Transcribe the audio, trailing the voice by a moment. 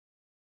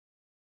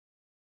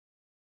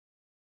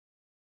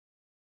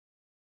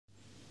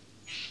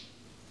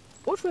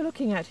What we're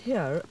looking at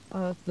here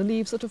are the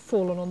leaves that have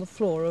fallen on the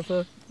floor of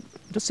a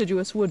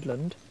deciduous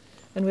woodland,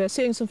 and we are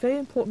seeing some very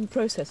important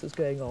processes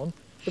going on,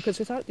 because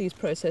without these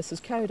processes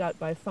carried out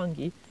by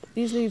fungi,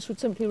 these leaves would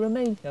simply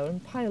remain here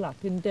and pile up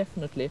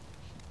indefinitely.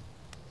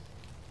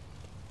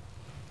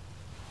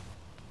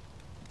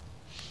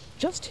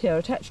 Just here,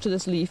 attached to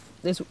this leaf,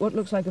 there's what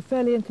looks like a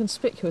fairly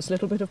inconspicuous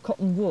little bit of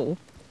cotton wool,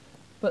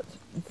 but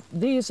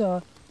these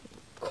are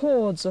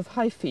cords of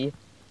hyphae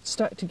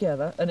stuck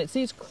together, and it's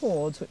these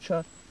cords which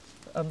are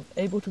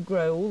able to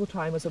grow all the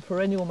time as a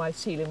perennial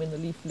mycelium in the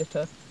leaf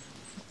litter,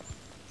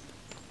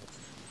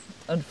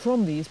 and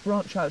from these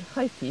branch out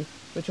hyphae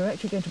which are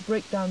actually going to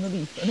break down the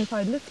leaf. And if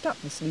I lift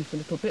up this leaf a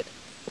little bit,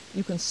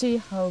 you can see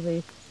how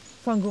the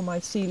fungal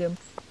mycelium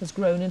has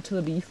grown into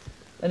the leaf,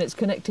 and it's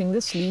connecting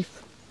this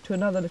leaf to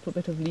another little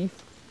bit of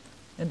leaf,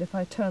 and if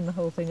I turn the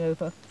whole thing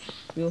over,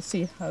 we'll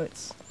see how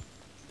it's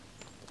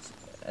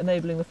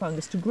enabling the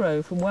fungus to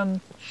grow from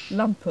one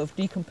lump of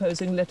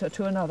decomposing litter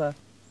to another.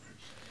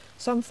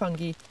 Some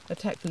fungi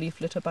attack the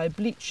leaf litter by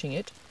bleaching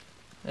it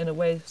in a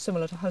way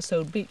similar to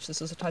household bleach. This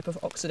is a type of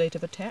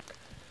oxidative attack.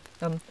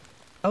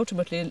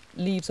 Ultimately,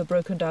 leaves are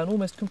broken down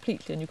almost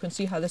completely, and you can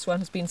see how this one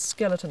has been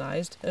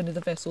skeletonized, only the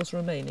vessels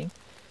remaining.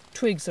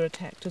 Twigs are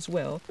attacked as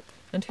well.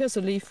 And here's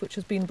a leaf which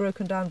has been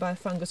broken down by a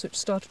fungus which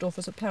started off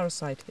as a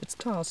parasite. It's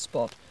tar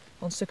spot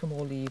on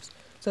sycamore leaves.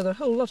 So there are a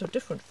whole lot of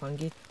different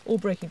fungi all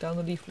breaking down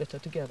the leaf litter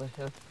together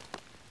here.